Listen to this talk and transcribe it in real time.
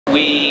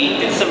We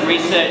did some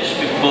research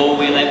before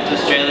we left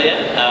Australia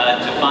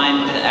to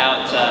find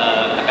out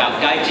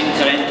about Gaijin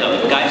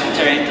Talento. Gaijin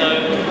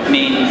Talento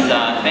means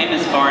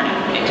famous foreigner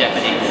in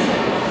Japanese.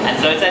 And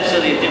so it's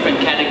actually a different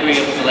category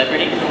of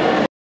celebrity.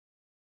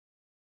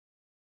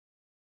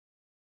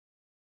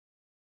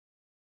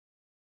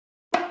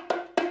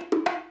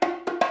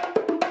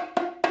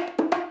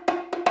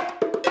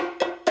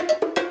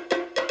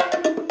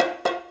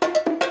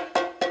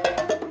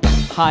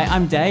 Hi,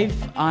 I'm Dave.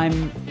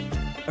 I'm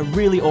a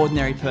really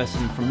ordinary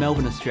person from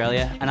Melbourne,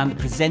 Australia, and I'm the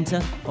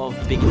presenter of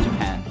Big in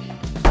Japan.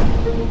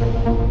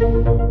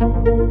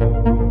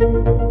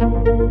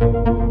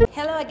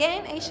 Hello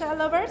again, Asia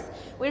lovers.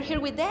 We're here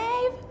with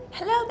Dave.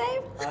 Hello,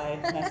 Dave. Hi,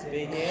 nice to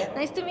be here.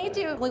 Nice to meet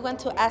you. We want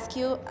to ask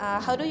you,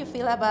 how do you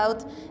feel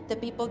about the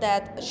people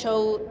that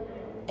show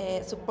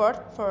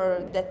support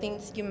for the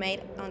things you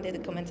made on the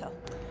documental?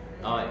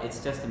 Oh,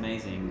 it's just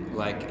amazing.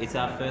 Like, it's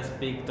our first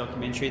big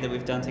documentary that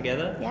we've done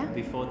together. Yeah.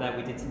 Before that,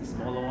 we did some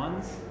smaller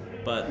ones,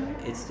 but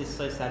it's just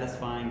so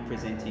satisfying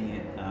presenting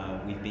it.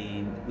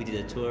 We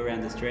did a tour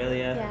around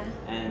Australia,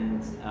 Yeah.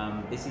 and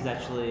this is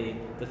actually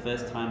the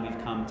first time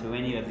we've come to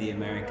any of the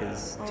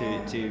Americas,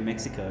 to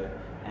Mexico,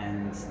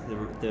 and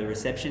the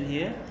reception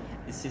here.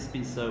 It's just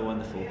been so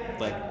wonderful.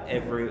 Like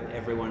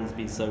everyone has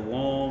been so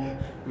warm,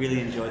 really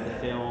enjoyed the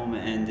film,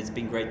 and it's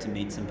been great to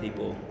meet some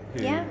people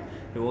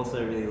who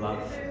also really love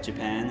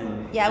Japan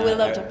and we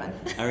love Japan.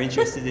 are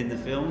interested in the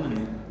film,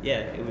 and yeah,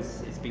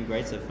 it's been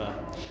great so far.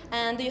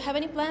 And do you have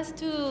any plans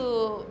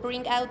to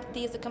bring out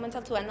this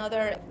documental to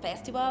another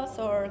festivals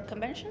or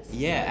conventions?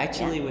 Yeah,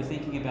 actually, we're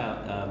thinking about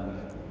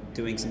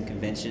doing some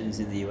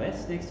conventions in the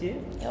US next year.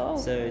 Oh,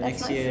 so that's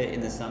next nice. year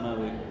in the summer,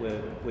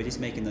 we're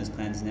just making those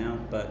plans now,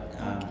 but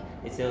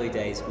it's early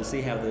days. We'll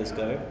see how those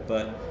go,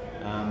 but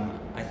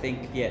I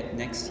think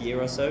next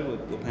year or so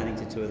we're planning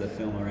to tour the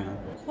film around.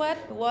 What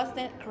was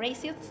the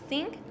craziest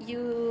thing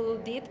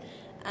you did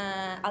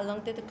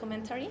along the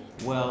documentary?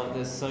 Well,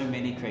 there's so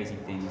many crazy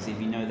things. If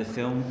you know the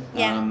film,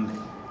 Yeah.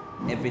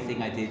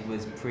 everything I did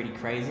was pretty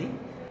crazy.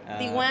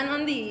 The one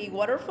on the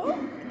waterfall?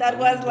 I That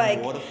went was to like,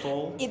 the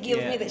waterfall. it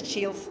gives me Yeah. the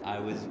chills. I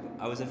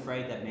was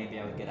afraid that maybe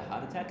I would get a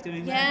heart attack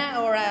doing that.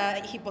 Yeah, or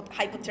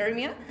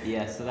hypothermia.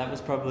 Yeah, so that was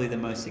probably the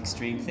most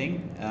extreme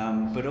thing.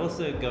 But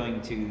also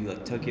going to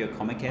like Tokyo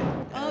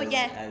Comic-Con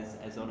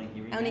as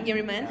Onigiri Man.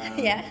 Onigiri man,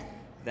 yeah.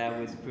 That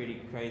was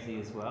pretty crazy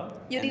as well.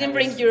 You And didn't that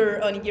bring was,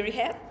 your onigiri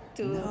head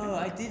to... No,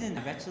 I didn't.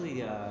 I've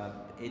actually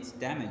it's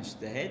damaged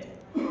the head,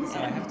 so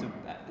I have to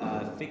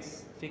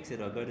fix it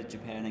or go to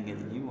Japan and get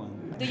a new one.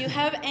 Do you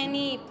have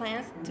any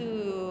plans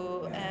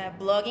to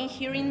blogging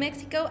here in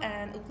Mexico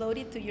and upload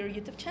it to your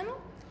YouTube channel?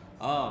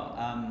 Oh,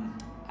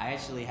 I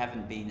actually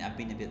haven't been. I've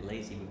been a bit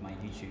lazy with my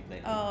YouTube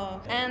lately.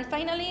 Oh, and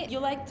finally, you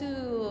like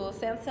to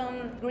send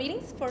some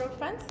greetings for our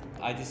fans?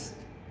 I just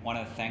want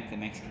to thank the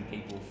Mexican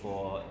people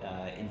for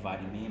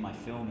inviting me and my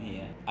film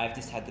here. I've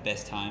just had the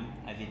best time.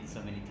 I've eaten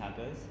so many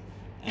tacos.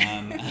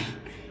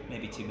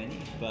 Maybe too many,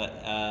 but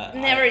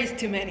Never is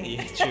too many.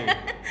 Yeah, true.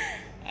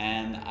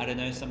 And I don't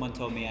know, someone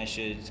told me I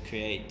should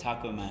create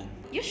Taco Man.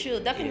 You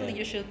should, definitely Yeah.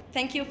 you should.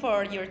 Thank you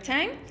for your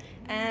time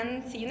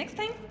and see you next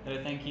time. Oh,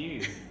 thank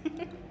you.